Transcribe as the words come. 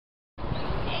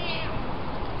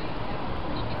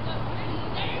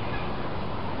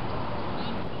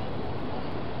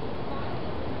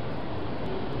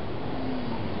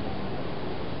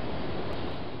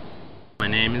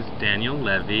name is Daniel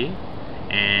Levy,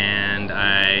 and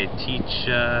I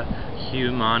teach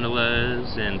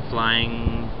HuManDalas and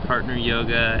flying partner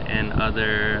yoga and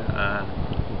other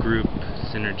group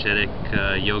synergetic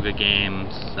yoga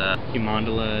games.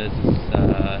 HuManDalas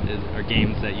are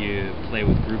games that you play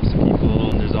with groups of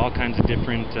people, and there's all kinds of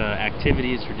different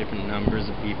activities for different numbers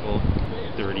of people,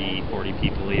 30, 40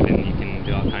 people even. You can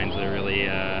do all kinds of really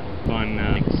fun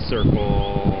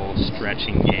circle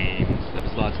stretching games.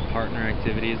 There's lots of partner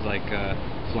activities like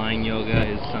flying yoga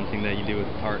is something that you do with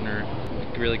a partner.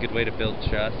 A really good way to build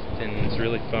trust, and it's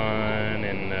really fun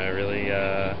and really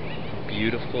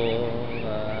beautiful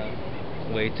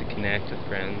way to connect with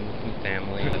friends and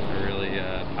family. It's really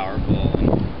powerful and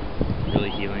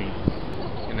really healing.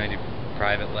 And I do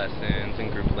private lessons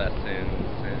and group lessons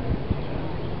and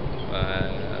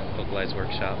vocalized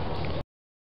workshops.